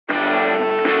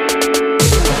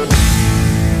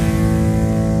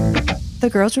The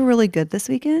girls were really good this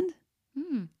weekend.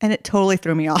 And it totally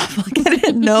threw me off. Like, I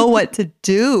didn't know what to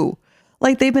do.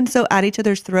 Like, they've been so at each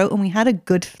other's throat, and we had a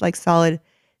good, like, solid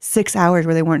 6 hours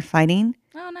where they weren't fighting.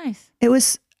 Oh, nice.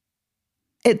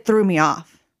 It threw me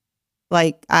off.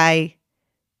 Like, I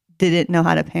didn't know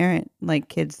how to parent, like,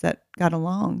 kids that got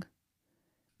along.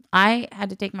 I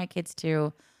had to take my kids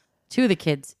to the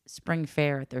kids' spring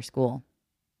fair at their school.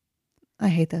 I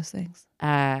hate those things.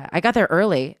 I got there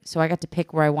early, so I got to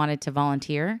pick where I wanted to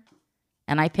volunteer.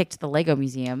 And I picked the Lego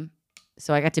Museum.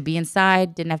 So I got to be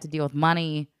inside, didn't have to deal with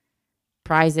money,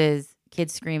 prizes,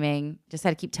 kids screaming. Just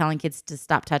had to keep telling kids to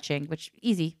stop touching, which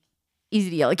easy to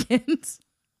yell at kids.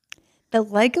 The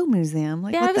Lego Museum.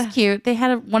 Like, Yeah, it was cute. They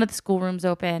had one of the schoolrooms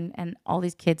open, and all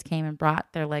these kids came and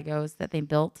brought their Legos that they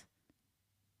built,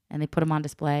 and they put them on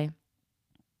display.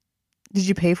 Did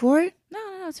you pay for it? No,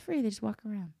 it's free. They just walk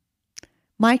around.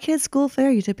 My kids' school fair,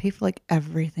 you have to pay for like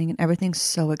everything, and everything's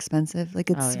so expensive.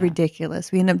 Like, it's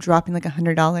ridiculous. We end up dropping like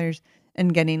 $100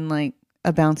 and getting like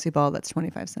a bouncy ball that's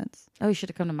 25 cents. Oh, you should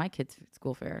have come to my kids'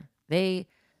 school fair. They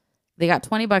got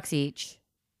 $20 each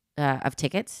of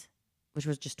tickets, which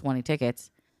was just 20 tickets,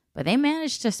 but they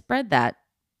managed to spread that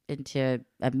into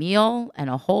a meal and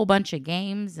a whole bunch of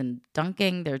games and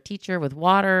dunking their teacher with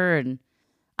water. And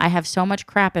I have so much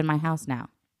crap in my house now.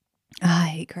 I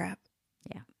hate crap.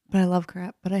 Yeah. But I love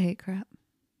crap, but I hate crap.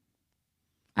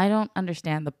 I don't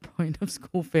understand the point of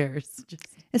school fairs.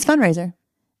 It's fundraiser.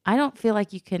 I don't feel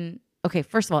like you can. Okay,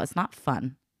 first of all, it's not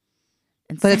fun.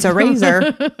 But it's a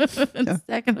razor. And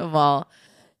second of all,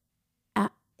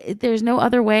 there's no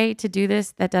other way to do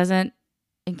this that doesn't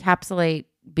encapsulate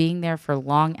being there for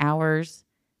long hours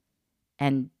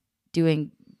and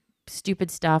doing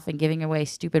stupid stuff and giving away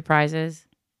stupid prizes.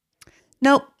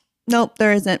 Nope,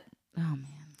 there isn't. Oh, man.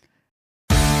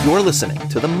 You're listening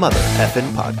to the Mother Effin'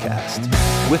 Podcast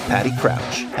with Patty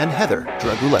Crouch and Heather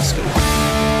Dragulescu.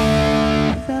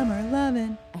 Summer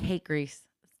lovin'. I hate Grease.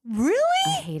 Really?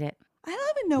 I hate it. I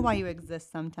don't even know why you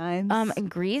exist sometimes. And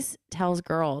Grease tells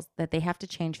girls that they have to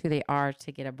change who they are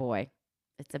to get a boy.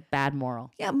 It's a bad moral.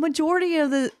 Yeah, majority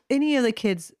of any of the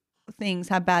kids' things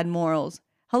have bad morals.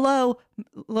 Hello,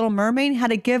 Little Mermaid had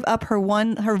to give up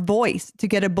her voice to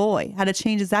get a boy. Had to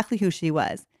change exactly who she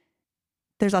was.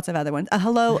 There's lots of other ones.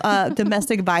 Hello,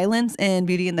 domestic violence in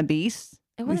Beauty and the Beast.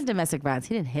 It wasn't domestic violence.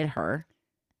 He didn't hit her.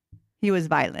 He was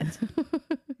violent.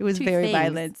 He was very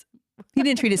violent. He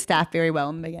didn't treat his staff very well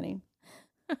in the beginning.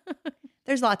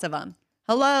 There's lots of them.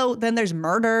 Hello, then there's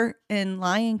murder in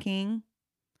Lion King.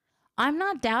 I'm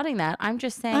not doubting that. I'm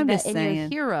just saying your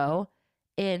hero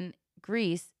in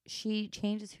Grease, she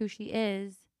changes who she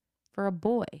is for a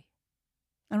boy.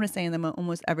 I'm just saying that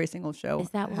almost every single show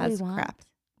is that what has we want? Crap.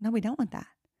 No, we don't want that.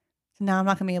 So now I'm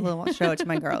not going to be able to show it to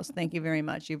my girls. Thank you very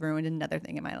much. You've ruined another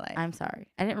thing in my life. I'm sorry.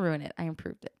 I didn't ruin it. I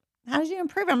improved it. How did you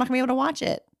improve it? I'm not going to be able to watch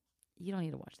it. You don't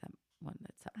need to watch that one.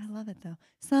 That sucks. I love it though.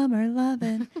 Summer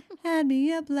lovin' had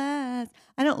me a blast.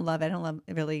 I don't love it. I don't love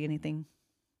really anything.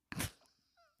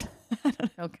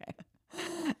 Okay.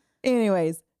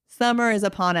 Anyways, summer is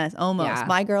upon us almost. Yeah.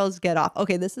 My girls get off.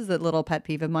 Okay, this is a little pet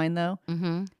peeve of mine though.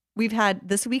 Mm-hmm. We've had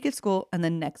this week at school and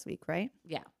then next week, right?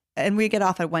 Yeah. And we get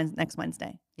off at next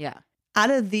Wednesday. Yeah. Out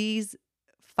of these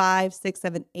 5, 6,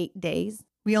 7, 8 days,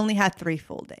 we only had 3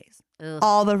 full days. Ugh.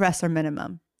 All the rest are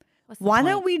minimum. Why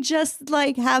don't we just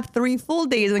like have 3 full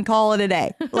days and call it a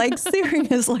day? Like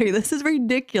seriously, this is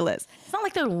ridiculous. It's not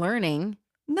like they're learning.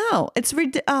 No, it's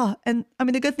ridiculous. And I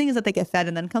mean, the good thing is that they get fed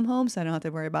and then come home, so I don't have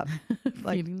to worry about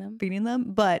like feeding them.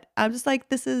 But I'm just like,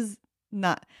 this is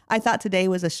not. I thought today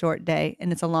was a short day,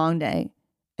 and it's a long day,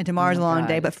 and tomorrow's a long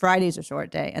day, but Friday's a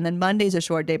short day, and then Monday's a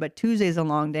short day, but Tuesday's a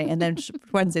long day, and then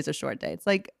Wednesday's a short day. It's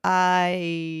like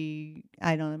I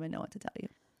don't even know what to tell you.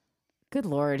 Good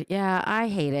Lord. Yeah, I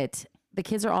hate it. The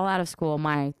kids are all out of school.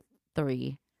 My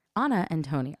 3. Anna and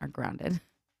Tony are grounded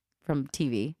from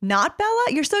TV. Not Bella?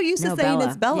 You're so used to saying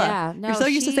it's Bella. Yeah, no, you're so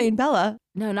used to saying Bella.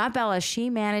 No, not Bella. She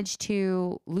managed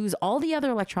to lose all the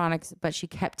other electronics, but she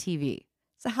kept TV.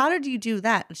 So how did you do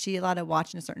that? Was she allowed to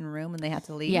watch in a certain room and they had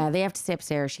to leave? Yeah, they have to stay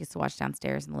upstairs. She has to watch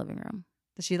downstairs in the living room.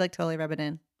 Does she like totally rub it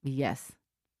in? Yes.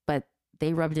 But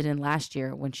they rubbed it in last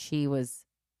year when she was,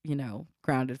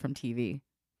 grounded from TV.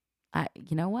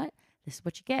 You know what? This is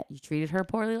what you get. You treated her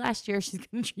poorly last year. She's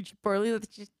going to treat you poorly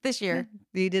this year.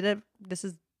 You did it. This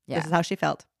is how she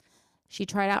felt. She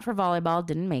tried out for volleyball,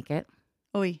 didn't make it.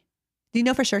 Oy. Do you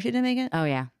know for sure she didn't make it? Oh,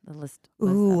 yeah. The list.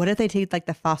 Ooh, what if they take like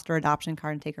the foster adoption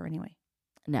card and take her anyway?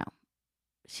 No.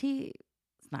 She's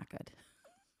not good.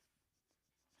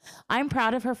 I'm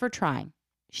proud of her for trying.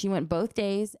 She went both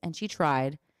days and she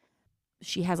tried.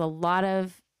 She has a lot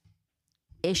of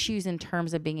issues in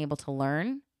terms of being able to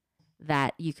learn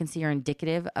that you can see are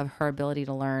indicative of her ability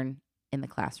to learn in the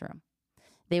classroom.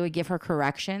 They would give her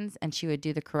corrections and she would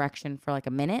do the correction for like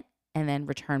a minute and then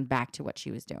return back to what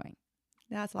she was doing.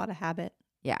 Yeah, it's a lot of habit.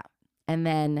 Yeah. And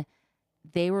then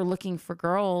they were looking for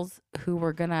girls who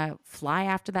were going to fly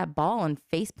after that ball and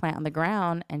face plant on the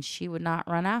ground, and she would not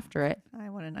run after it. I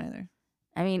wouldn't either.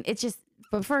 I mean, it's just,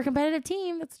 but for a competitive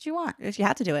team, that's what you want. If you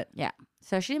had to do it. Yeah.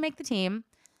 So she didn't make the team,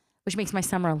 which makes my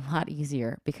summer a lot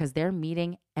easier because they're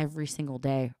meeting every single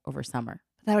day over summer.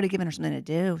 That would have given her something to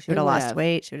do. She would have lost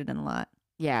weight. She would have done a lot.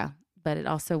 Yeah. But it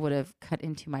also would have cut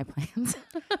into my plans.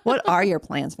 What are your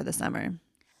plans for the summer?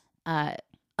 A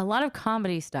lot of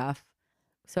comedy stuff.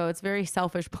 So it's very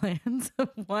selfish plans of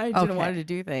why I didn't want to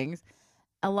do things.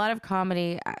 A lot of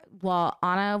comedy. Well,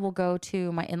 Anna will go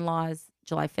to my in-laws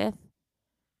July 5th.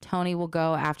 Tony will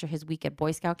go after his week at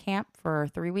Boy Scout camp for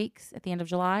 3 weeks at the end of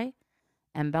July.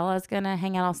 And Bella's going to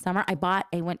hang out all summer. I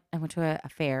went to a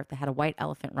fair that had a white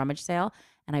elephant rummage sale,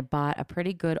 and I bought a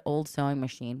pretty good old sewing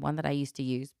machine, one that I used to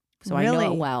use. So I know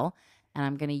it well. And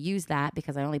I'm going to use that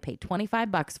because I only paid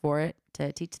 $25 for it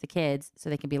to teach the kids so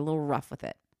they can be a little rough with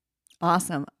it.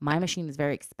 Awesome. My machine is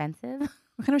very expensive. What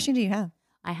kind of machine do you have?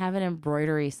 I have an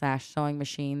embroidery/sewing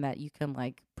machine that you can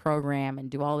like program and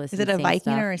do all this. Is it a Viking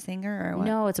stuff. or a Singer or what?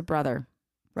 No, it's a Brother.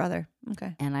 Brother.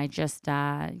 Okay. And I just,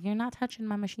 you're not touching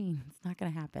my machine. It's not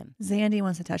going to happen. Zandy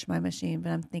wants to touch my machine,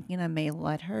 but I'm thinking I may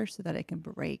let her so that it can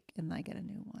break and I get a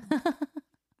new one.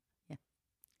 Yeah.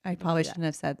 I probably shouldn't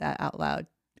have said that out loud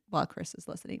while Chris is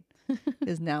listening,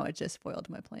 because now it just foiled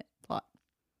my plot.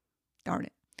 Darn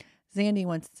it. Zandy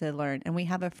wants to learn. And we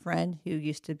have a friend who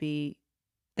used to be,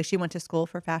 like, she went to school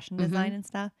for fashion design and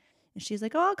stuff. And she's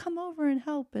like, oh, I'll come over and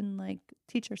help and like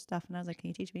teach her stuff. And I was like, can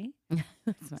you teach me?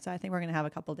 So I think we're going to have a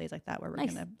couple of days like that where we're going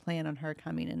to plan on her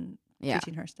coming and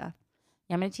teaching her stuff.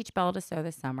 Yeah, I'm going to teach Bella to sew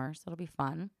this summer. So it'll be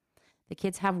fun. The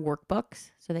kids have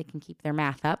workbooks so they can keep their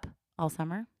math up all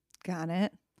summer. Got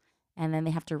it. And then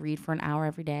they have to read for an hour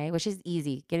every day, which is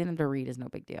easy. Getting them to read is no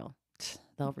big deal.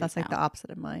 They'll read. That's like the opposite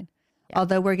of mine. Yeah.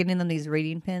 Although we're getting them these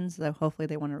reading pins, so hopefully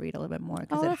they want to read a little bit more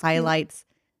because it highlights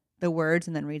the words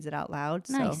and then reads it out loud.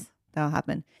 Nice. So that'll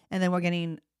happen. And then we're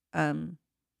getting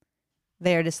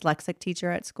their dyslexic teacher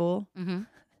at school. Mm-hmm.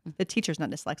 The teacher's not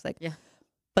dyslexic. Yeah.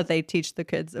 But they teach the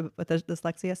kids with the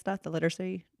dyslexia stuff, the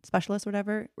literacy specialist,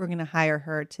 whatever. We're going to hire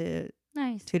her to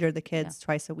tutor the kids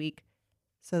twice a week.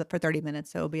 So that for 30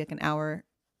 minutes. So it'll be like an hour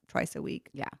twice a week.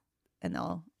 Yeah. And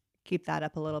they'll keep that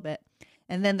up a little bit.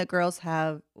 And then the girls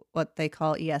have what they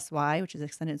call ESY, which is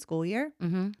extended school year.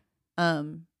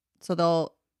 Mm-hmm. So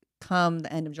they'll come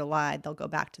the end of July, they'll go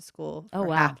back to school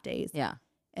for half days. Yeah.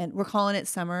 And we're calling it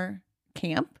summer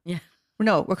camp. Yeah.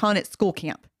 No, we're calling it school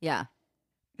camp. Yeah.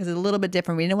 Because it's a little bit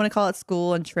different. We didn't want to call it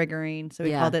school and triggering. So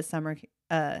we called it summer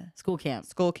school camp.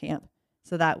 School camp.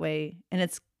 So that way, and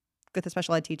it's with the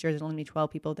special ed teachers, there'll only be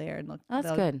 12 people there, and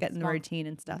they'll good. get in the routine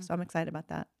and stuff. So I'm excited about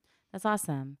that. That's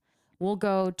awesome. We'll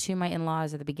go to my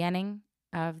in-laws at the beginning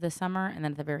of the summer and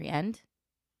then at the very end.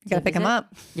 You got to pick them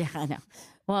up. Yeah, I know.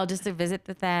 Well, just to visit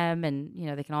with them and,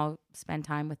 they can all spend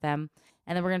time with them.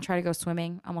 And then we're going to try to go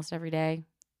swimming almost every day.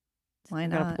 Why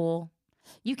not? Got a pool.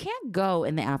 You can't go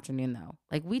in the afternoon, though.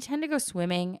 Like, we tend to go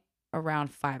swimming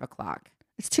around 5 o'clock.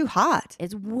 It's too hot.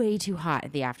 It's way too hot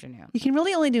in the afternoon. You can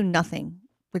really only do nothing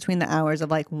between the hours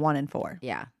of like 1 and 4.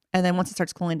 Yeah. And then once it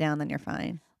starts cooling down, then you're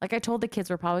fine. Like I told the kids,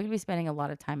 we're probably going to be spending a lot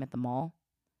of time at the mall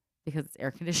because it's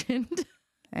air conditioned.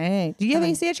 Hey, do you have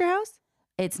AC at your house?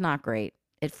 It's not great.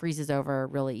 It freezes over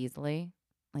really easily.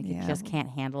 Like you just can't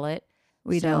handle it.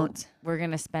 We don't. We're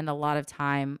going to spend a lot of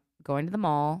time going to the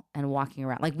mall and walking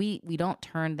around. Like we don't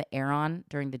turn the air on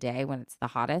during the day when it's the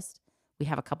hottest. We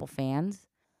have a couple fans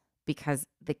because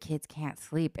the kids can't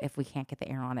sleep if we can't get the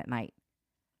air on at night.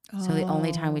 So the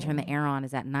only time we turn the air on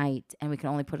is at night, and we can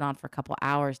only put it on for a couple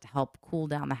hours to help cool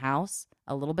down the house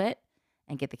a little bit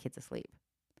and get the kids asleep.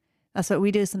 That's what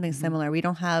we do, something similar. We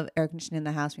don't have air conditioning in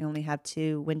the house. We only have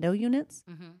 2 window units.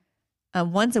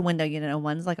 Mm-hmm. One's a window unit and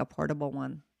one's like a portable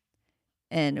one.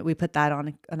 And we put that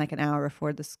on like an hour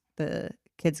before the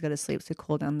kids go to sleep to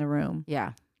cool down the room.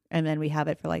 Yeah. And then we have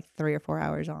it for like 3 or 4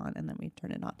 hours on, and then we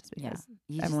turn it off just because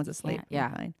everyone's asleep.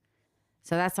 Yeah. Fine.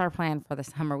 So that's our plan for the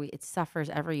summer. It suffers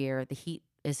every year. The heat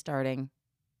is starting.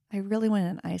 I really want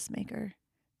an ice maker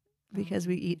because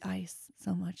we eat ice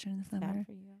so much in the summer. Bad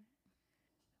for you.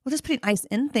 Well, just putting ice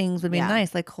in things would be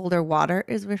nice. Like colder water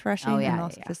is refreshing and all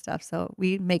sorts of stuff. So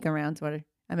we make around what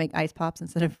I make ice pops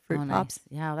instead of fruit pops.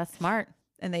 Yeah, that's smart.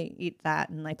 And they eat that,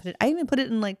 and I even put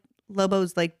it in like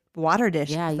Lobo's like water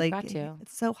dish. Yeah, you like, got to.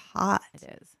 It's so hot.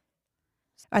 It is.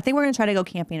 I think we're gonna try to go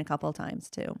camping a couple of times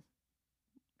too.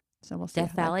 So we'll see.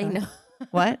 Death Valley? No.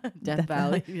 What? Death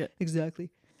Valley. Yeah. Exactly.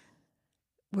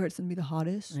 Where it's going to be the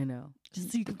hottest. I know.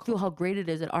 Just so you can feel how great it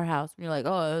is at our house. And you're like,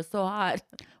 oh, it's so hot.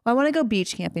 Well, I want to go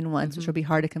beach camping once, which will be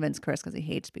hard to convince Chris because he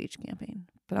hates beach camping.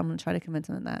 But I'm going to try to convince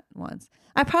him of that once.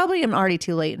 I probably am already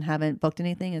too late and haven't booked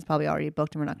anything. It's probably already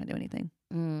booked and we're not going to do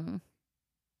anything.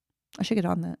 I should get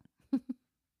on that.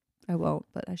 I won't,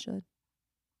 but I should.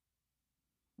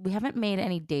 We haven't made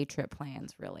any day trip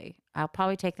plans, really. I'll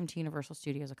probably take them to Universal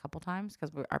Studios a couple times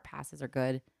because our passes are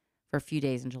good for a few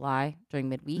days in July during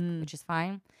midweek, which is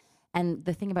fine. And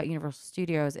the thing about Universal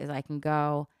Studios is I can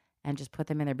go and just put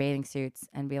them in their bathing suits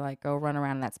and be like, go run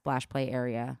around in that splash play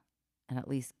area and at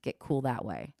least get cool that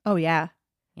way. Oh, yeah.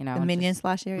 You know, the Minion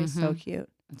splash area is so cute.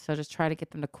 And so just try to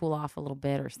get them to cool off a little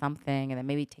bit or something and then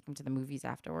maybe take them to the movies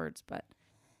afterwards. But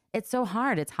it's so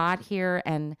hard. It's hot here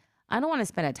and I don't want to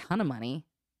spend a ton of money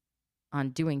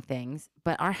on doing things,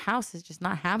 but our house is just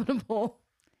not habitable.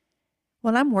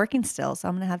 Well, I'm working still, so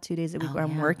I'm going to have 2 days a week where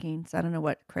I'm working. So I don't know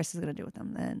what Chris is going to do with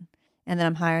them then. And then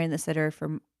I'm hiring the sitter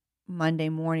for Monday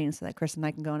morning so that Chris and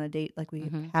I can go on a date like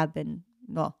we have been.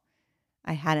 Well,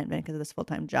 I hadn't been because of this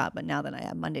full-time job, but now that I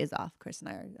have Mondays off, Chris and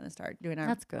I are going to start doing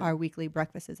our weekly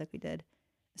breakfasts like we did.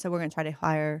 So we're going to try to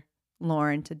hire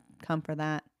Lauren to come for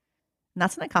that. And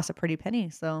that's going to cost a pretty penny.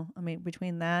 So, I mean,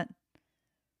 between that,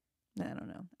 I don't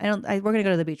know. We're going to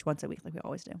go to the beach once a week like we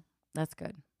always do. That's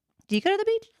good. Do you go to the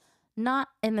beach? Not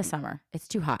in the summer. It's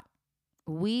too hot.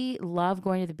 We love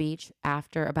going to the beach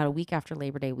about a week after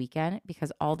Labor Day weekend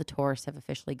because all the tourists have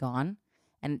officially gone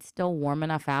and it's still warm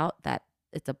enough out that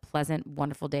it's a pleasant,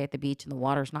 wonderful day at the beach and the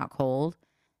water's not cold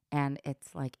and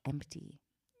it's like empty.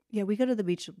 Yeah, we go to the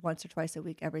beach once or twice a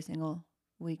week, every single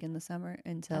week in the summer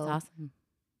until That's awesome.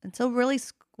 Until really,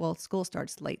 school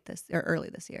starts early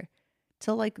this year,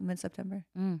 till like mid-September.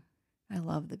 I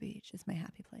love the beach. It's my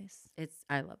happy place.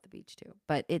 I love the beach too,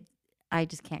 but I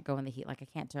just can't go in the heat. Like I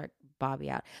can't jerk Bobby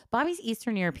out. Bobby's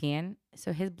Eastern European,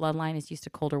 so his bloodline is used to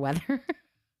colder weather.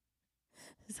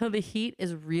 So the heat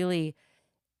is really,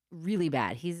 really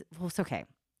bad. It's okay.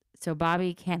 So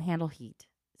Bobby can't handle heat,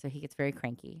 so he gets very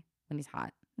cranky when he's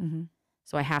hot.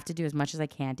 So I have to do as much as I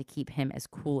can to keep him as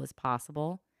cool as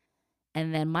possible.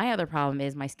 And then my other problem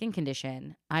is my skin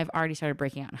condition. I've already started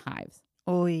breaking out in hives.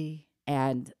 Oy.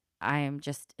 And I am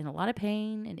just in a lot of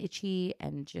pain and itchy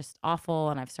and just awful.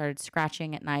 And I've started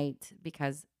scratching at night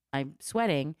because I'm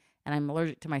sweating and I'm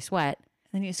allergic to my sweat.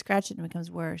 And then you scratch it and it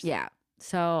becomes worse. Yeah.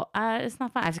 So it's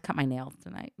not fun. I have to cut my nails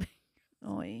tonight.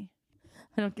 Oy.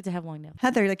 I don't get to have long nails.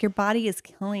 Heather, like your body is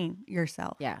killing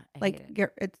yourself. Yeah.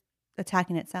 It's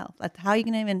attacking itself. That's how you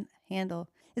can even handle.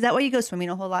 Is that why you go swimming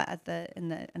a whole lot in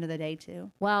the end of the day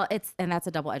too? Well, and that's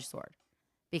a double-edged sword.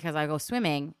 Because I go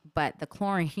swimming, but the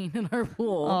chlorine in our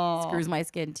pool screws my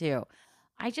skin too.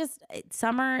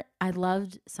 Summer, I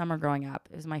loved summer growing up.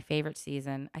 It was my favorite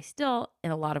season. I still,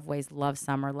 in a lot of ways, love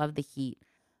summer, love the heat.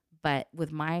 But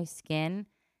with my skin's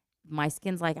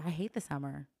like, I hate the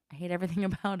summer. I hate everything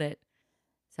about it.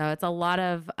 So it's a lot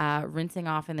of rinsing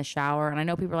off in the shower. And I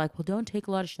know people are like, well, don't take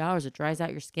a lot of showers. It dries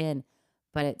out your skin.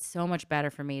 But it's so much better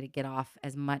for me to get off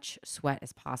as much sweat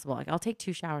as possible. Like I'll take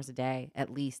 2 showers a day at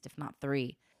least, if not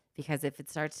 3, because if it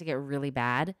starts to get really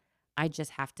bad, I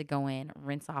just have to go in,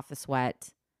 rinse off the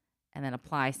sweat, and then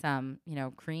apply some,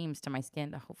 creams to my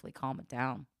skin to hopefully calm it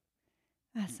down.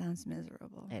 That sounds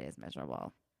miserable. It is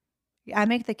miserable. Yeah, I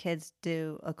make the kids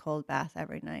do a cold bath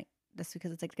every night just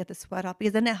because it's like to get the sweat off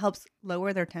because then it helps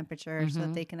lower their temperature so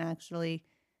that they can actually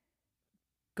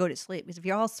go to sleep. Because if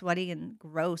you're all sweaty and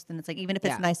gross, then it's like even if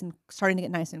it's nice and starting to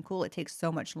get nice and cool, it takes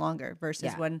so much longer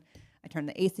versus when I turn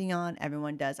the AC on,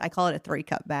 everyone does. I call it a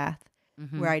 3-cup bath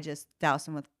where I just douse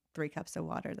them with 3 cups of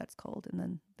water that's cold and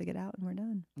then they get out and we're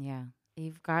done. Yeah,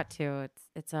 you've got to.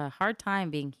 It's a hard time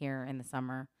being here in the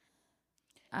summer.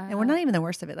 And we're not even the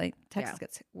worst of it. Like Texas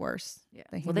gets worse. Yeah.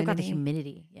 Well, they've got the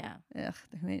humidity. Yeah. Ugh,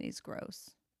 the humidity's gross.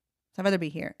 So I'd rather be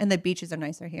here. And the beaches are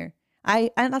nicer here.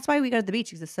 And that's why we go to the beach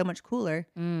because it's so much cooler.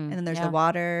 And then there's the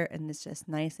water and it's just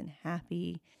nice and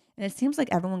happy. And it seems like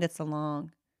everyone gets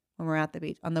along when we're at the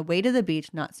beach. On the way to the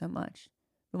beach, not so much.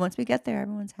 But once we get there,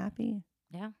 everyone's happy.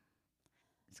 Yeah.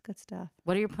 It's good stuff.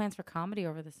 What are your plans for comedy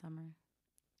over the summer?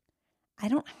 I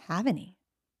don't have any.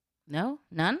 No?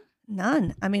 None?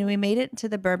 None. I mean, we made it to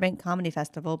the Burbank Comedy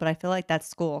Festival, but I feel like that's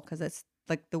school because it's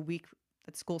like the week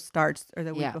that school starts or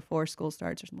the week before school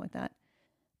starts or something like that.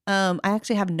 I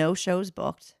actually have no shows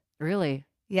booked. Really?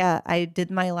 Yeah, I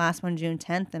did my last one June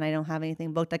 10th and I don't have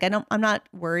anything booked. Like I'm not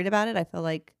worried about it. I feel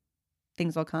like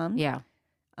things will come. Yeah.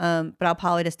 But I'll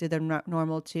probably just do the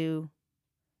normal 2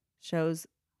 shows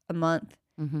a month.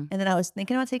 And then I was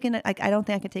thinking about taking it. Like I don't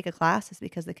think I could take a class just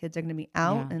because the kids are going to be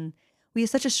out and we have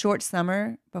such a short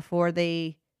summer before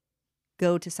they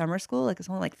go to summer school. Like it's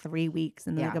only like 3 weeks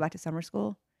and then they go back to summer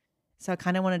school. So I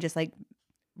kind of want to just like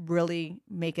really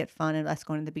make it fun and us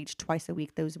going to the beach twice a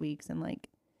week those weeks. And like,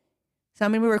 so I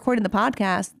mean, we're recording the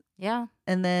podcast. Yeah.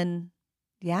 And then,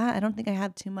 I don't think I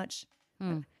have too much.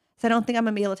 So I don't think I'm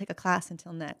going to be able to take a class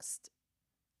until next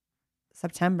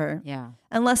September. Yeah.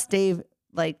 Unless Dave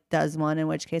like does one, in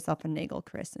which case I'll finagle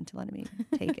Chris into letting me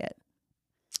take it.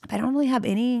 But I don't really have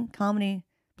any comedy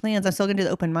plans. I'm still going to do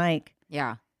the open mic.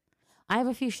 Yeah. I have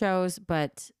a few shows,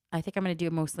 but I think I'm going to do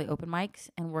mostly open mics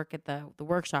and work at the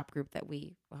workshop group that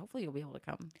hopefully you'll be able to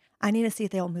come. I need to see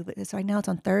if they'll move it. So right now it's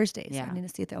on Thursdays. Yeah. I need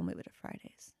to see if they'll move it to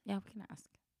Fridays. Yeah, we can ask.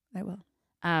 I will.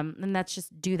 And that's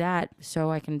just do that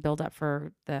so I can build up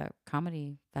for the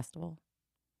comedy festival.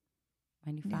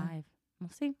 My new 5. We'll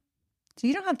see. So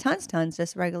you don't have tons,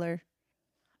 just regular.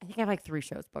 I think I have like 3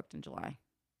 shows booked in July.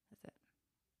 That's it.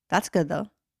 That's good though.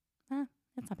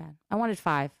 That's not bad. I wanted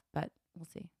 5, but we'll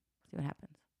see. See what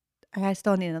happens. I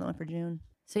still need another one for June.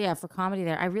 So yeah, for comedy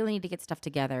there, I really need to get stuff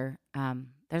together.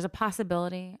 There's a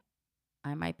possibility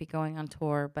I might be going on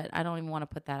tour, but I don't even want to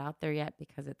put that out there yet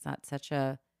because it's not such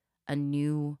a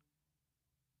new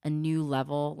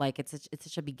level. Like it's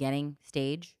such a beginning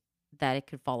stage that it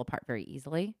could fall apart very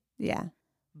easily. Yeah.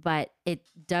 But it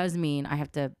does mean I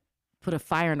have to put a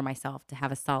fire under myself to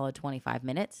have a solid 25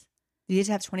 minutes. You just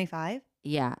have 25?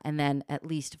 Yeah, and then at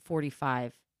least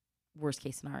 45 worst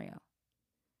case scenario.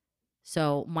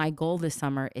 So my goal this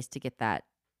summer is to get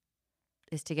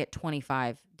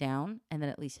 25 down and then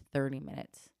at least 30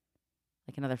 minutes.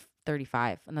 Like another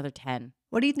 35, another 10.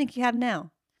 What do you think you have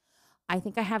now? I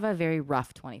think I have a very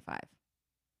rough 25.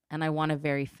 And I want a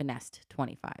very finessed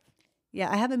 25. Yeah,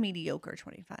 I have a mediocre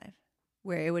 25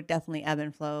 where it would definitely ebb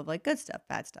and flow of like good stuff,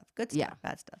 bad stuff, good stuff,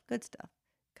 bad stuff, good stuff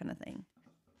kind of thing.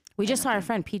 We just saw our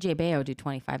friend PJ Bayo do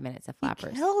 25 minutes at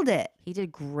Flappers. He killed it. He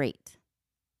did great.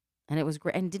 And it was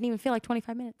great. And didn't even feel like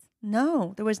 25 minutes.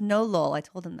 No, there was no lull. I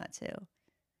told him that too.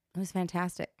 It was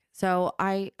fantastic. So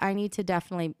I need to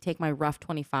definitely take my rough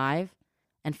 25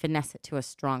 and finesse it to a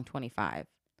strong 25.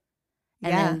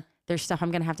 And then there's stuff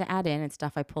I'm going to have to add in and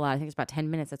stuff I pull out. I think it's about 10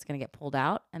 minutes that's going to get pulled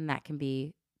out. And that can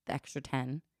be the extra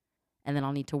 10. And then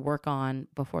I'll need to work on,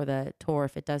 before the tour,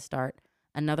 if it does start,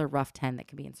 another rough 10 that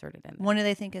can be inserted in there. When do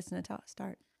they think it's going to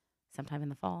start? Sometime in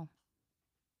the fall,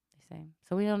 they say.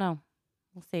 So we don't know.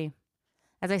 We'll see.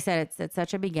 As I said, it's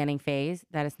such a beginning phase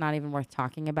that it's not even worth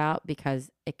talking about because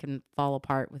it can fall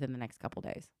apart within the next couple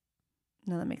days.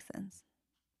 No, that makes sense.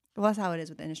 Well, that's how it is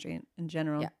with the industry in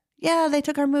general. Yeah, they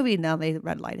took our movie. Now they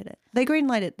red lighted it. They green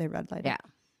lighted. They red lighted. Yeah.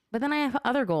 But then I have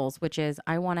other goals, which is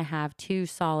I want to have 2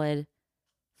 solid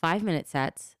 5-minute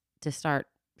sets to start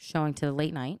showing to the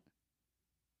late night.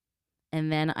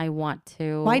 And then I want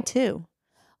to... Why 2?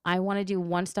 I want to do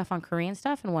 1 stuff on Korean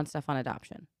stuff and 1 stuff on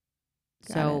adoption.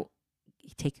 Got it.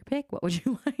 Take your pick. What would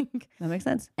you like? That makes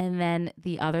sense. And then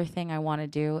the other thing I want to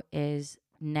do is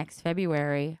next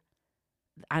February.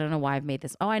 I don't know why I've made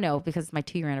this. Oh, I know, because it's my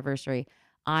 2-year anniversary.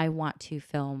 I want to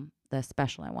film the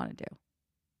special I want to do,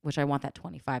 which I want that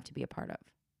 25 to be a part of.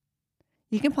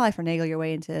 You can probably finagle your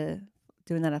way into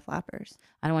doing that at Flappers.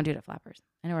 I don't want to do it at Flappers.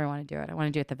 I know where I want to do it. I want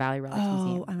to do it at the Valley Relics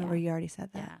Museum. Oh, I remember you already said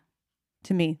that. Yeah.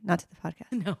 To me, not to the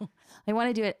podcast. No, I want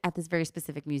to do it at this very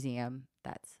specific museum.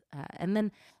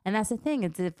 And that's the thing.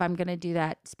 Is if I'm going to do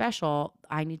that special,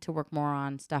 I need to work more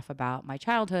on stuff about my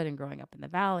childhood and growing up in the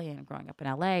Valley and growing up in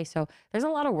LA. So there's a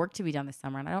lot of work to be done this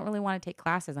summer, and I don't really want to take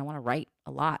classes. I want to write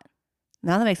a lot.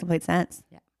 Now that makes complete sense.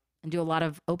 Yeah, and do a lot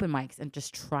of open mics and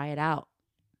just try it out.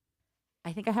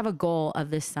 I think I have a goal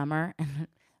of this summer.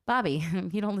 Bobby,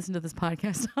 you don't listen to this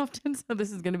podcast often, so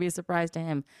this is going to be a surprise to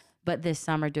him. But this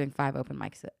summer, doing 5 open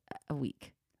mics a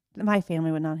week. My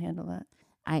family would not handle that.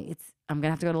 I'm gonna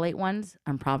have to go to late ones.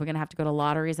 I'm probably gonna have to go to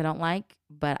lotteries I don't like,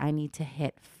 but I need to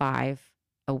hit 5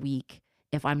 a week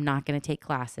if I'm not gonna take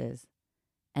classes,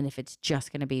 and if it's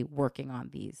just gonna be working on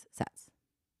these sets.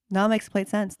 No, it makes complete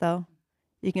sense though.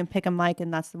 You can pick a mic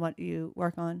and that's what you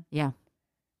work on. Yeah.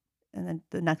 And then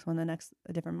the next one, a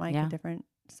different mic, a different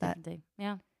set.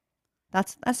 Yeah.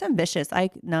 That's ambitious. I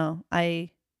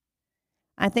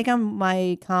think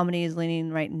my comedy is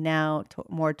leaning right now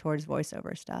more towards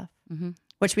voiceover stuff,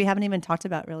 which we haven't even talked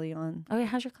about really on. Oh yeah,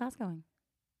 how's your class going?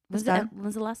 When's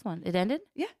the last one? It ended?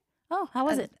 Yeah. Oh, how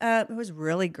was it? It was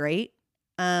really great.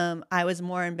 I was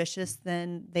more ambitious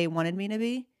than they wanted me to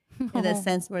be in the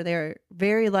sense where they're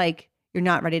very like, you're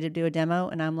not ready to do a demo.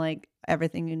 And I'm like,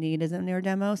 everything you need is in your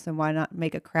demo. So why not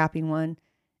make a crappy one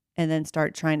and then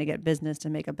start trying to get business to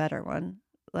make a better one?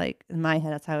 Like in my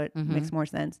head, that's how it makes more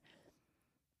sense.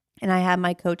 And I had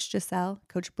my coach, Giselle,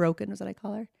 Coach Broken is what I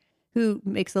call her. who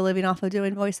makes a living off of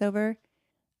doing voiceover.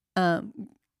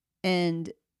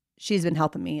 And she's been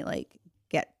helping me like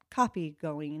get copy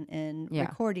going and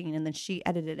recording, and then she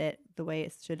edited it the way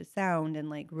it should sound, and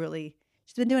like really,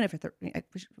 she's been doing it for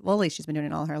Lily. She's been doing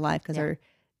it all her life because her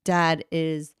dad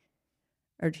he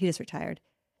just retired.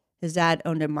 His dad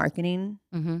owned a marketing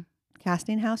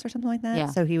casting house or something like that. Yeah.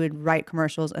 So he would write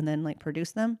commercials and then like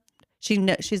produce them. She's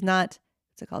not,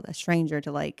 what's it called, a stranger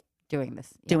to like doing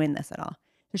this at all.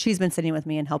 So she's been sitting with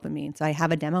me and helping me. And so I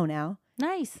have a demo now.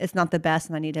 Nice. It's not the best,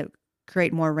 and I need to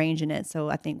create more range in it. So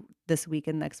I think this week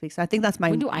and next week. So I think that's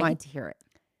my. When do I get to hear it?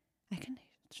 I can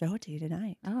show it to you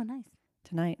tonight. Oh, nice.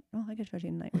 Tonight. Oh, I can show it to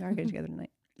you tonight. We are getting together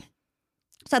tonight.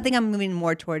 So I think I'm moving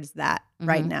more towards that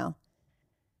right now.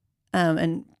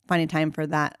 And finding time for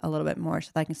that a little bit more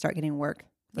so that I can start getting work.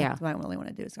 That's what I really want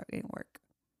to do is start getting work.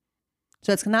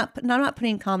 So it's not, I'm not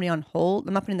putting comedy on hold.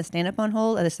 I'm not putting the stand-up on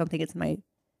hold. I just don't think it's my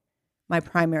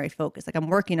primary focus. Like I'm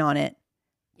working on it,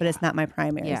 but it's not my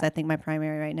primary. I think my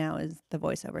primary right now is the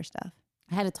voiceover stuff.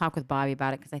 I had to talk with Bobby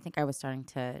about it because I think I was starting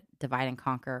to divide and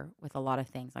conquer with a lot of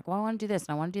things. Like, well, I want to do this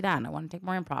and I want to do that and I want to take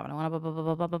more improv and I want to blah, blah, blah,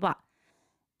 blah, blah, blah, blah.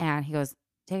 And he goes,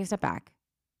 take a step back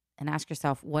and ask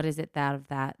yourself, what is it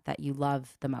that you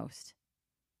love the most?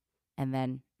 And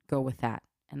then go with that.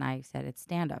 And I said, it's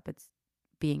stand-up. It's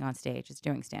being on stage. It's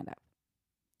doing stand-up.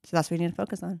 So that's what you need to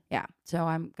focus on. Yeah. So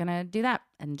I'm going to do that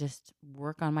and just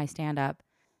work on my stand-up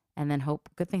and then hope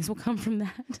good things will come from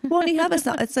that. Well, you have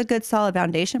it's a good solid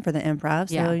foundation for the improv.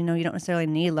 So, you don't necessarily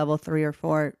need level 3 or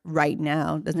 4 right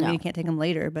now. Doesn't mean you can't take them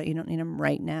later, but you don't need them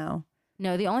right now.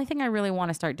 No, the only thing I really want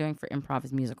to start doing for improv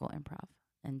is musical improv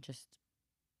and just.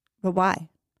 But why?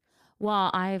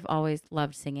 Well, I've always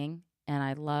loved singing and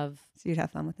I love. So you'd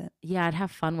have fun with it. Yeah, I'd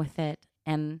have fun with it.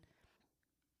 And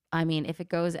I mean, if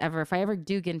I ever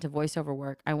do get into voiceover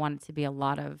work, I want it to be a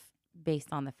lot of based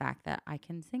on the fact that I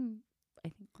can sing, I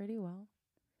think, pretty well.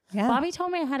 Yeah. Bobby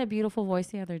told me I had a beautiful voice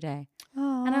the other day.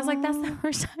 Aww. And I was like, that's the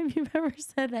first time you've ever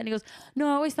said that. And he goes, no,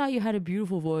 I always thought you had a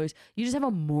beautiful voice. You just have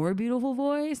a more beautiful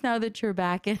voice now that you're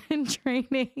back in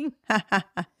training.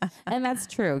 And that's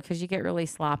true because you get really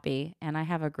sloppy. And I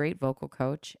have a great vocal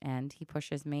coach and he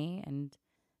pushes me and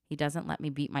he doesn't let me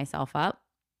beat myself up.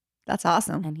 That's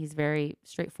awesome. And he's very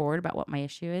straightforward about what my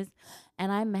issue is.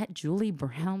 And I met Julie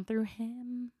Brown through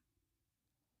him.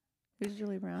 Who's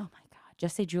Julie Brown? Oh my God.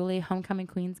 Just say Julie, Homecoming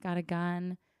Queen's Got a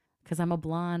Gun. Because I'm a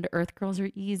blonde. Earth Girls Are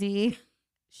Easy.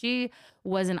 She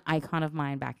was an icon of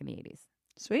mine back in the 80s.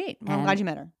 Sweet. Well, I'm glad you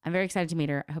met her. I'm very excited to meet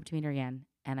her. I hope to meet her again.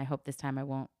 And I hope this time I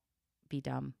won't be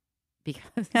dumb. Because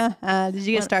did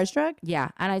you get starstruck? Yeah.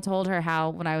 And I told her how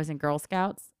when I was in Girl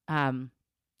Scouts,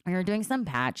 we were doing some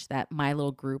patch that my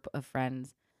little group of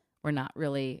friends were not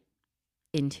really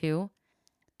into.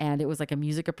 And it was like a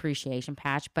music appreciation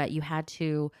patch, but you had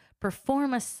to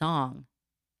perform a song.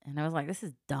 And I was like, this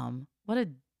is dumb. What a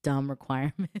dumb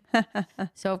requirement.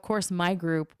 So, of course, my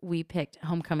group, we picked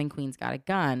Homecoming Queen's Got a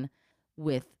Gun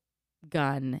with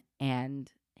gun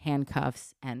and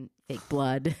handcuffs and fake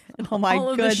blood. And oh, my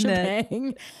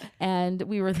goodness. And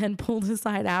we were then pulled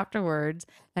aside afterwards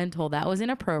and told that was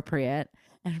inappropriate.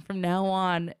 And from now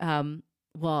on,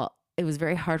 it was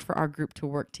very hard for our group to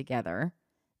work together.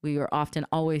 We were often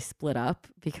always split up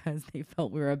because they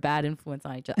felt we were a bad influence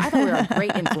on each other. I thought we were a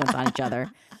great influence on each other.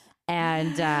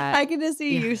 And I can just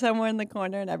see you somewhere in the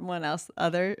corner and everyone else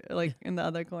in the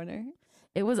other corner.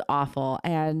 It was awful.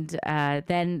 And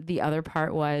then the other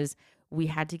part was we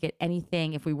had to get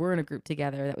anything, if we were in a group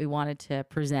together that we wanted to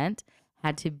present,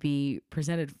 had to be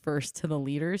presented first to the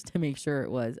leaders to make sure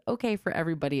it was okay for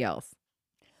everybody else.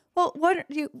 Well,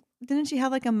 didn't you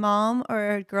have like a mom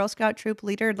or a Girl Scout troop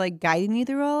leader like guiding you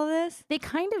through all of this? They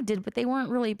kind of did, but they weren't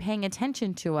really paying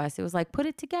attention to us. It was like, put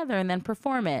it together and then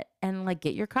perform it and like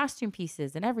get your costume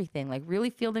pieces and everything, like really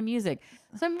feel the music.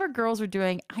 Some of our girls were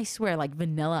doing, I swear, like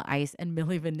Vanilla Ice and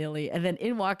Milli Vanilli. And then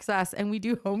in walks us and we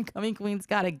do Homecoming Queen's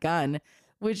Got a Gun,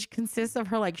 which consists of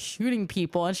her like shooting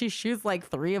people, and she shoots like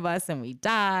 3 of us and we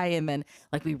die, and then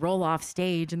like we roll off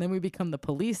stage and then we become the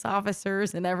police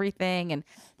officers and everything, and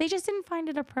they just didn't find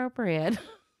it appropriate.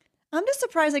 I'm just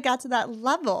surprised it got to that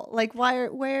level. Like,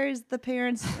 where's the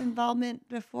parents' involvement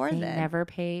before they then? They never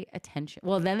pay attention.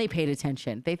 Well, then they paid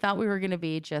attention. They thought we were going to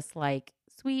be just like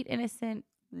sweet, innocent.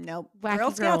 Nope. Girl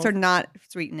Scouts are not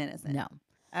sweet and innocent. No.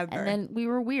 Ever. And then we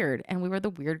were weird, and we were the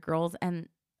weird girls, and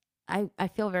I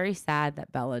feel very sad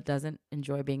that Bella doesn't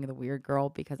enjoy being the weird girl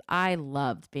because I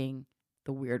loved being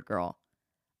the weird girl.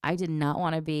 I did not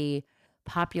want to be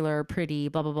popular, pretty,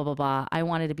 blah, blah, blah, blah, blah. I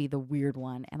wanted to be the weird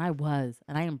one, and I was,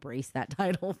 and I embraced that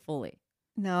title fully.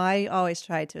 No, I always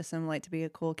tried to assimilate to be a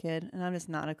cool kid, and I'm just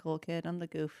not a cool kid. I'm the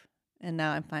goof, and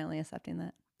now I'm finally accepting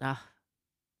that. Well,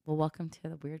 welcome to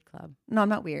the weird club. No, I'm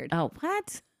not weird. Oh,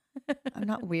 what? I'm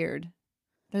not weird.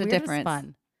 There's Weird a difference. is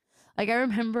fun. Like I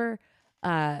remember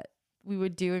we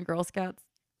would do in Girl Scouts.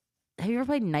 Have you ever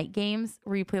played night games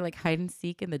where you play like hide and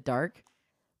seek in the dark,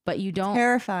 but you don't?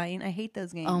 Terrifying. I hate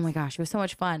those games. Oh my gosh, it was so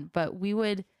much fun. But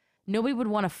nobody would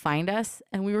want to find us,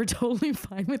 and we were totally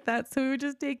fine with that. So we would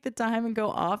just take the time and go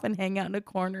off and hang out in a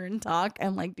corner and talk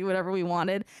and like do whatever we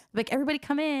wanted. Like everybody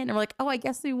come in, and we're like, oh, I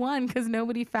guess we won because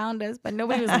nobody found us, but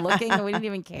nobody was looking, and we didn't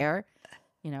even care.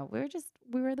 You know,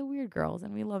 we were the weird girls,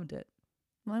 and we loved it.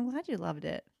 Well, I'm glad you loved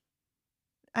it.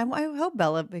 I hope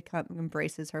Bella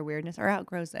embraces her weirdness or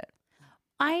outgrows it.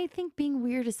 I think being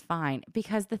weird is fine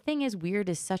because the thing is, weird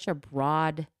is such a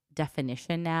broad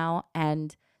definition now.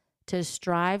 And to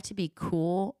strive to be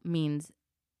cool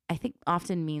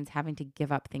often means having to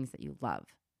give up things that you love.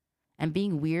 And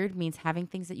being weird means having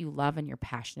things that you love and you're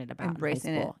passionate about.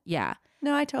 Embracing in high school. it. Yeah.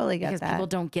 No, I totally get because that. People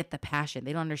don't get the passion.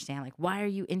 They don't understand, like, why are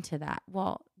you into that?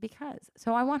 Well, because.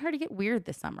 So I want her to get weird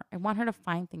this summer. I want her to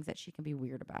find things that she can be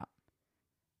weird about.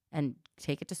 And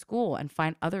take it to school and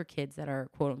find other kids that are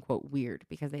quote unquote weird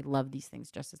because they love these things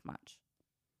just as much.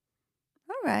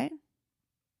 All right.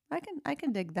 I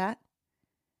can dig that.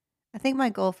 I think my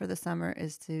goal for the summer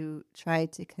is to try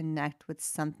to connect with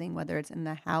something, whether it's in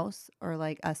the house or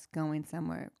like us going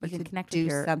somewhere. But you can to connect do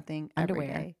with your something underwear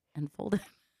every day. and fold it.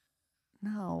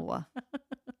 No.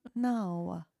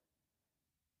 No.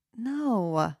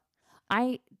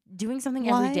 Doing something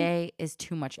Why? every day is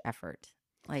too much effort.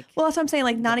 Like, Well, that's what I'm saying.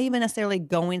 Like, not even necessarily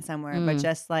going somewhere, but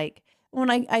just like when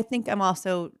I think I'm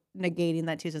also negating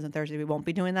that Tuesdays and Thursdays we won't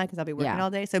be doing that because I'll be working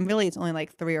all day. So really, it's only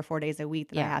like 3 or 4 days a week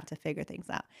that I have to figure things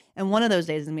out. And one of those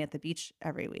days is me at the beach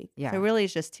every week. Yeah. So really,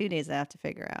 it's just 2 days I have to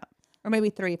figure out, or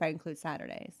maybe 3 if I include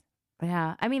Saturdays.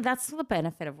 yeah. I mean, that's the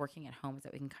benefit of working at home is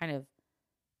that we can kind of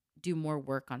do more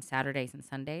work on Saturdays and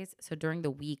Sundays. So during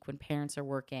the week when parents are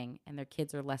working and their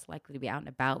kids are less likely to be out and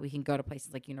about, we can go to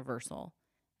places like Universal.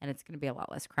 And it's going to be a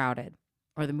lot less crowded,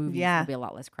 or the movies will be a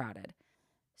lot less crowded.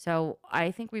 So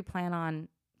I think we plan on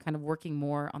kind of working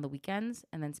more on the weekends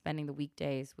and then spending the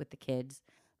weekdays with the kids.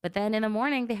 But then in the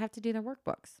morning, they have to do their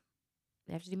workbooks.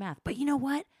 They have to do math. But you know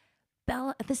what?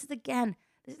 Bella, this is how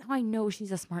I know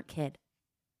she's a smart kid.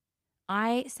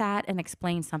 I sat and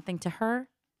explained something to her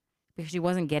because she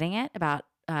wasn't getting it about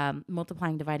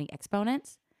multiplying, dividing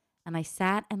exponents. And I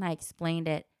sat and I explained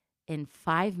it in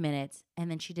 5 minutes, and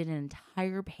then she did an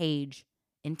entire page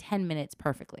in 10 minutes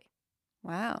perfectly.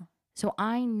 Wow. So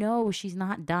I know she's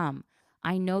not dumb.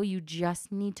 I know you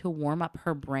just need to warm up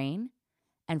her brain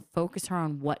and focus her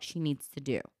on what she needs to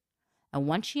do. And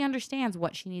once she understands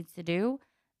what she needs to do,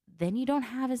 then you don't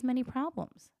have as many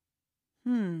problems.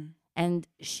 And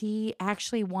she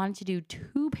actually wanted to do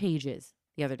 2 pages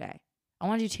the other day. I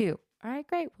want to do 2. All right,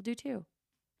 great. We'll do 2.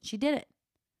 She did it.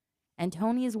 And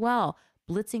Tony as well.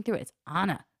 Blitzing through it. It's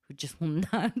Anna who just will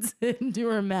not sit and do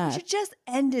her math. She just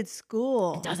ended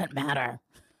school. It doesn't matter.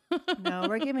 No,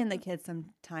 we're giving the kids some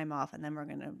time off, and then we're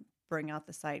going to bring out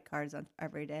the sight cards on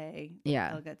every day.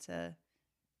 Yeah. They'll get to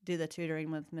do the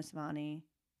tutoring with Miss Vani.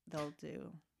 They'll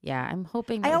do. Yeah, I'm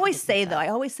hoping. I always say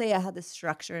I have this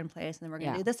structure in place, and then we're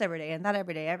going to do this every day and that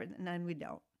every day, and then we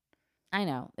don't. I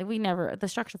know. The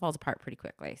structure falls apart pretty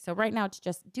quickly. So right now it's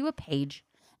just do a page.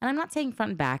 And I'm not saying front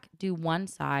and back. Do one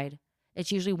side. It's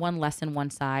usually one lesson, one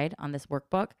side on this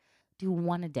workbook. Do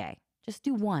 1 a day. Just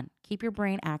do 1. Keep your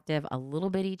brain active a little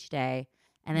bit each day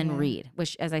and then read,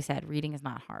 which, as I said, reading is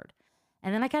not hard.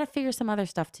 And then I got to figure some other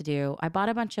stuff to do. I bought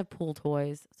a bunch of pool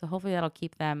toys. So hopefully that'll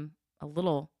keep them a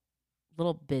little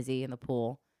busy in the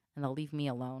pool and they'll leave me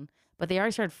alone. But they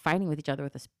already started fighting with each other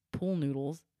with this pool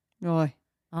noodles. Oh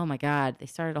my God. They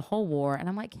started a whole war. And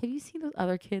I'm like, have you seen those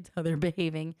other kids, how they're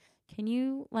behaving? Can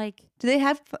you do they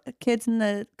have kids in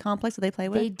the complex that they play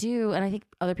with? They do. And I think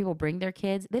other people bring their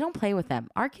kids. They don't play with them.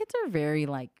 Our kids are very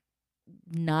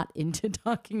not into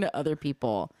talking to other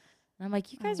people. And I'm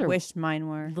like, you guys wish mine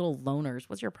were little loners.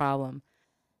 What's your problem?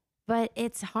 But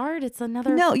it's hard. It's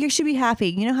another. No, you should be happy.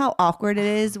 You know how awkward it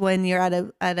is when you're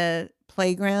at a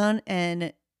playground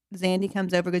and Zandy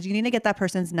comes over because you need to get that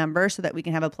person's number so that we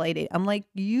can have a play date. I'm like,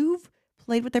 you've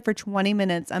played with her for 20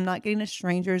 minutes. I'm not getting a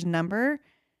stranger's number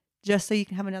just so you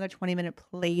can have another 20-minute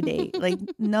play date.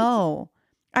 No,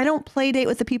 I don't play date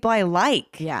with the people I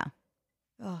like. Yeah.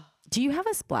 Ugh. Do you have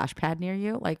a splash pad near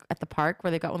you, like at the park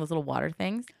where they've got one of those little water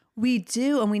things? We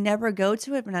do, and we never go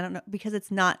to it, but I don't know because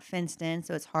it's not fenced in,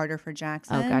 so it's harder for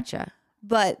Jackson. Oh, gotcha.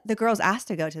 But the girls asked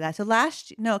to go to that. So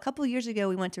a couple of years ago,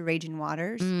 we went to Raging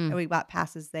Waters and we bought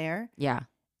passes there. Yeah.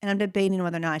 And I'm debating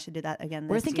whether or not I should do that again this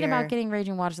year. We're thinking about getting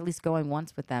Raging Waters, at least going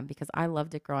once with them because I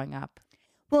loved it growing up.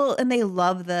 Well, and they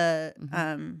love the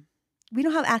Mm-hmm. we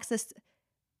don't have access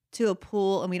to a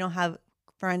pool, and we don't have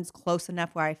friends close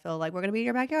enough where I feel like we're gonna be in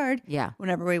your backyard Yeah.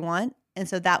 whenever we want. And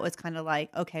so that was kind of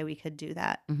like, okay, we could do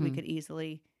that. We Mhm. could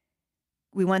easily.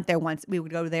 We went there once. We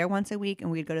would go there once a week,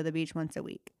 and we'd go to the beach once a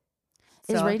week.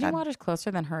 Is So Raging Waters closer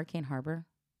than Hurricane Harbor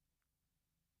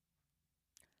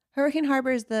Hurricane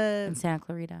Harbor is in Santa in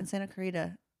Clarita? Santa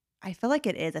Clarita. I feel like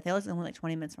it is. I feel like it's only like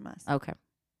 20 minutes from us. Okay.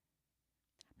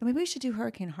 But maybe we should do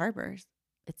Hurricane Harbors.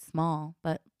 It's small,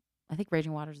 but I think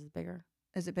Raging Waters is bigger.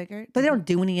 Is it bigger? But they don't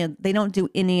do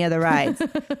any of the rides.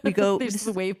 We go There's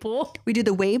the wave pool. We do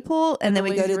the wave pool, and then the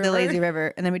we go lazy to the river. lazy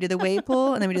river, and then we do the wave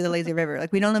pool, and then we do the lazy river.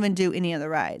 Like, we don't even do any of the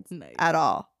rides Nice. at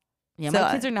all. Yeah, So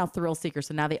my kids are now thrill seekers,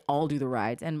 so now they all do the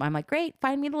rides. And I'm like, great,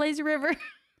 find me the lazy river.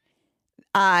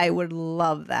 I would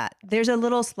love that. There's a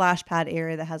little splash pad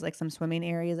area that has like some swimming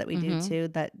areas that we do Mhm. too,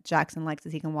 that Jackson likes,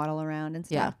 as he can waddle around and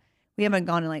stuff. Yeah. We haven't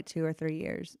gone in like 2 or 3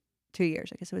 years. 2 years.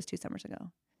 I guess it was 2 summers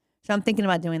ago. So I'm thinking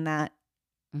about doing that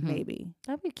Mhm. maybe.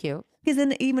 That'd be cute. Because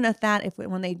then even if that,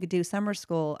 when they do summer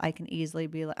school, I can easily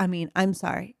be like, I mean, I'm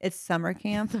sorry, it's summer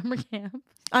camp. Summer camp.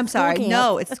 I'm School sorry. camp.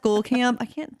 No, it's school camp. I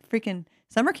can't freaking.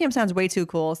 Summer camp sounds way too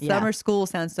cool. Yeah. Summer school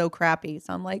sounds so crappy.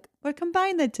 So I'm like, we'll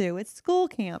combine the two. It's school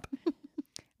camp.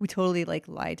 We totally like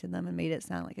lied to them and made it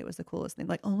sound like it was the coolest thing.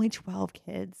 Like, only 12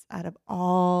 kids out of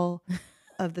all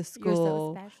of the school. You're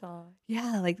so special.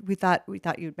 Yeah, like we thought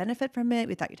you'd benefit from it.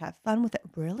 We thought you'd have fun with it.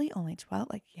 Really? Only 12?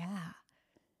 Like, yeah.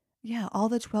 Yeah, all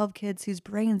the 12 kids whose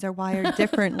brains are wired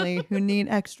differently, who need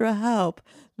extra help.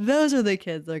 Those are the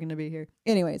kids that are going to be here.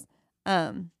 Anyways,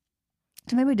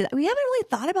 so maybe we do that. We haven't really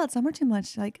thought about summer too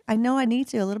much. Like, I know I need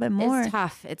to a little bit more. It's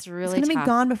tough. It's really It's going to tough. be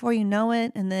gone before you know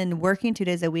it. And then working 2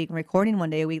 days a week and recording 1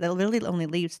 day a week, that literally only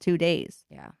leaves 2 days.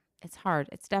 Yeah, it's hard.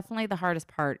 It's definitely the hardest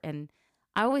part. And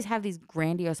I always have these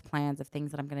grandiose plans of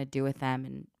things that I'm going to do with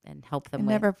them and help It them with.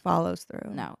 never follows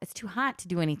through. No, it's too hot to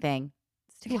do anything.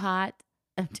 It's too hot.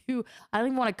 I don't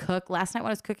even want to cook. Last night when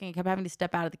I was cooking, I kept having to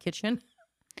step out of the kitchen.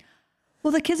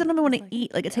 Well, the kids don't even want to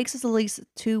eat. Like, it takes us at least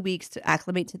 2 weeks to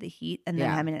acclimate to the heat and then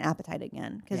Yeah. having an appetite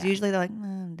again. Because Yeah. usually they're like,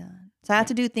 I'm done. So I have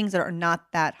to do things that are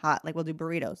not that hot. Like, we'll do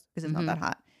burritos because it's not that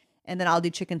hot. And then I'll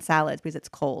do chicken salads because it's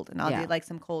cold. And I'll Yeah. do like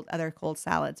some other cold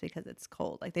salads because it's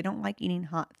cold. Like, they don't like eating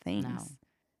hot things. No.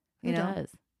 You Who know?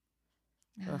 does?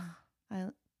 Ugh. I,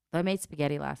 I made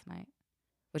spaghetti last night,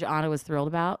 which Anna was thrilled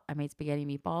about. I made spaghetti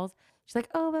meatballs. She's like,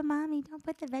 oh, but mommy, don't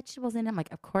put the vegetables in it. I'm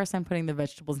like, of course I'm putting the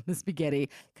vegetables in the spaghetti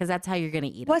because that's how you're going to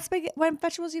eat it. what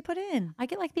vegetables do you put in? I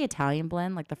get like the Italian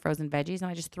blend, like the frozen veggies, and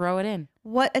I just throw it in.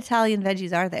 What Italian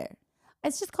veggies are there?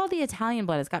 It's just called the Italian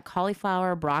blend. It's got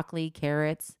cauliflower, broccoli,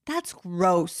 carrots. That's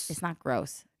gross. It's not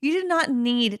gross. You do not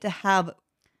need to have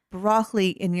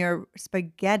broccoli in your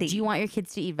spaghetti. Do you want your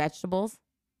kids to eat vegetables?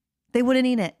 They wouldn't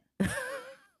eat it.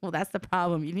 Well, that's the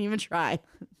problem. You didn't even try.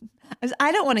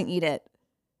 I don't want to eat it.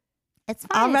 It's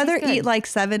fine. I'll It rather tastes good. eat like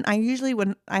 7. I usually,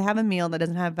 when I have a meal that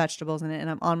doesn't have vegetables in it and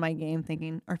I'm on my game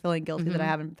thinking or feeling guilty that I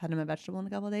haven't fed him a vegetable in a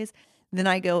couple of days, then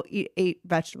I go eat 8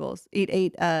 vegetables, eat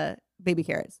 8 baby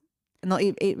carrots. And they'll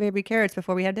eat 8 baby carrots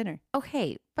before we have dinner.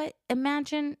 Okay, but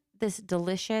imagine this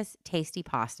delicious, tasty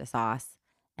pasta sauce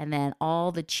and then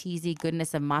all the cheesy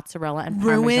goodness of mozzarella and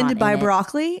Parmesan Ruined by in it.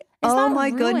 broccoli? It's Oh not my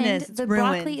ruined. goodness. It's The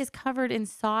ruined. broccoli is covered in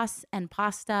sauce and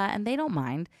pasta, and they don't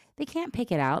mind. They can't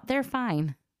pick it out. They're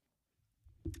fine.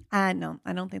 No,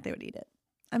 I don't think they would eat it.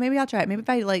 Maybe I'll try it. Maybe if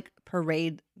I like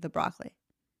parade the broccoli.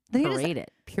 Then you just Parade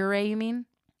it. Puree, you mean?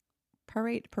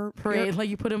 parade. Like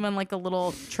you put them in like a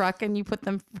little truck and you put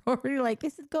them forward. You're like,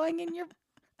 this is going in your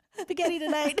spaghetti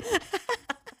tonight.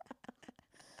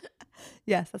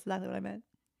 Yes, that's exactly what I meant.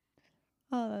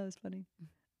 Oh, that was funny.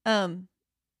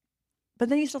 But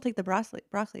then you still take the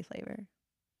broccoli flavor.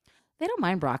 They don't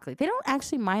mind broccoli. They don't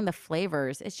actually mind the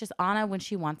flavors. It's just Anna, when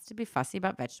she wants to be fussy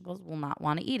about vegetables, will not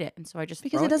want to eat it. And so I just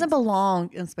Because throw it doesn't in. belong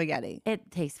in spaghetti.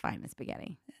 It tastes fine in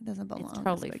spaghetti. It doesn't belong It's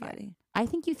totally in spaghetti. fine. I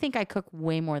think you think I cook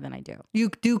way more than I do. You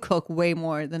do cook way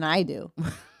more than I do.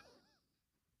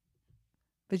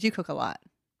 But you cook a lot.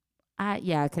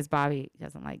 Yeah, because Bobby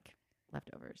doesn't like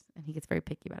leftovers and he gets very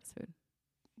picky about his food.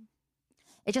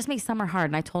 It just makes summer hard.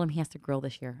 And I told him he has to grill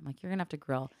this year. I'm like, you're going to have to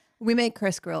grill. We make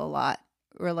Chris grill a lot.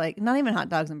 We're like, not even hot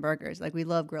dogs and burgers. Like, we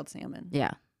love grilled salmon.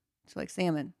 Yeah. So like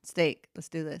salmon, steak, let's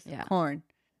do this. Yeah. Corn.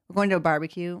 We're going to a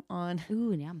barbecue on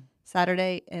Ooh, yum.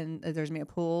 Saturday, and there's me a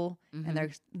pool, and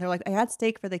they're like, I had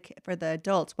steak for the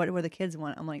adults. What do the kids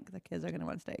want? I'm like, the kids are gonna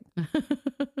want steak.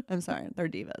 I'm sorry, they're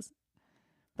divas,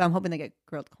 but I'm hoping they get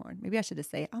grilled corn. Maybe I should just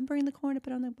say, I'm bringing the corn to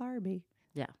put on the Barbie.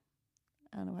 Yeah.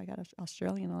 I don't know why I got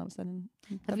Australian all of a sudden.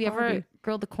 Have The you ever Barbie.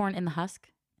 grilled the corn in the husk?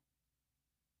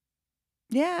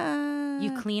 Yeah.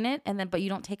 You clean it but you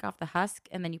don't take off the husk,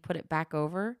 and then you put it back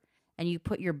over, and you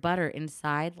put your butter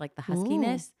inside like the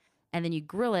huskiness, and then you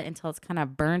grill it until it's kind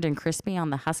of burned and crispy on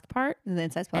the husk part. And the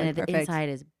inside's probably perfect. The inside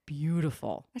is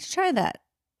beautiful. I should try that.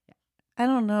 Yeah. I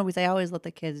don't know, because I always let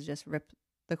the kids just rip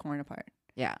the corn apart.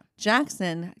 Yeah.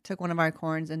 Jackson took one of our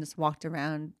corns and just walked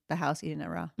around the house eating it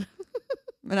raw.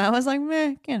 And I was like,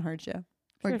 meh, can't hurt you.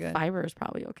 We're good. Fiber is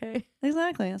probably okay.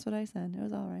 Exactly. That's what I said. It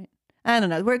was all right. I don't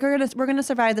know. We're gonna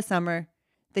survive the summer.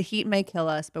 The heat may kill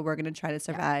us, but we're gonna try to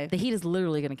survive. Yeah. The heat is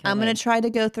literally gonna kill us. I'm gonna try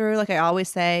to go through, like I always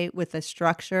say, with a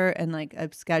structure and like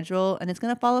a schedule, and it's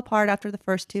gonna fall apart after the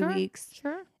first 2 weeks.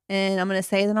 Sure. And I'm gonna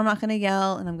say that I'm not gonna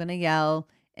yell, and I'm gonna yell,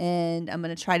 and I'm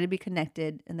gonna try to be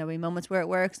connected. And there'll be moments where it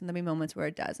works, and there'll be moments where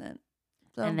it doesn't.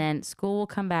 So, and then school will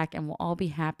come back, and we'll all be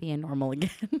happy and normal again.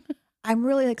 I'm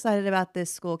really excited about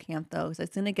this school camp though, because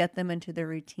it's gonna get them into the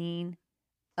routine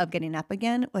of getting up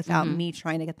again without me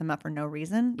trying to get them up for no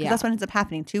reason. Because that's what ends up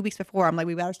happening. 2 weeks before, I'm like,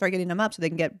 we better start getting them up so they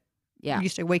can get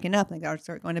used to waking up. And they gotta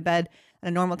start going to bed at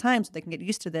a normal time so they can get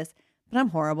used to this. But I'm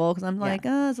horrible because I'm like,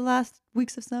 oh, it's the last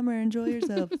weeks of summer. Enjoy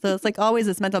yourself. So it's like always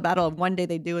this mental battle of one day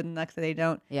they do it and the next day they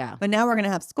don't. Yeah. But now we're going to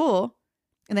have school,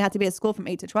 and they have to be at school from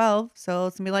 8 to 12. So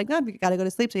it's going to be like, no, you got to go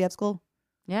to sleep so you have school.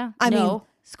 Yeah. I mean,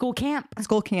 school camp.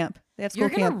 School camp. They have school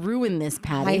camp. You're going to ruin this,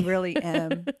 Patty. I really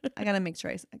am. I got to make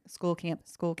sure school camp,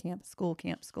 school camp, school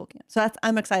camp, school camp. So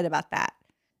I'm excited about that.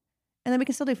 And then we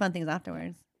can still do fun things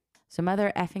afterwards. So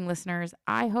mother effing listeners,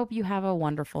 I hope you have a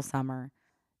wonderful summer.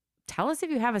 Tell us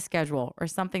if you have a schedule or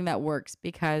something that works,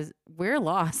 because we're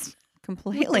lost.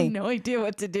 Completely. We have no idea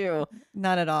what to do.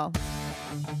 Not at all.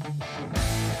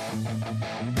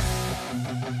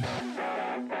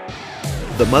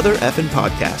 The Mother Effin'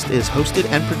 Podcast is hosted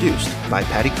and produced by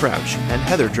Patty Crouch and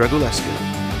Heather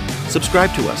Dragulescu.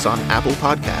 Subscribe to us on Apple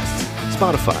Podcasts,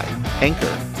 Spotify,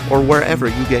 Anchor, or wherever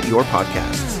you get your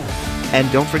podcasts.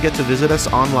 And don't forget to visit us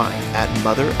online at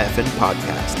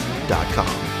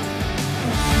mothereffinpodcast.com.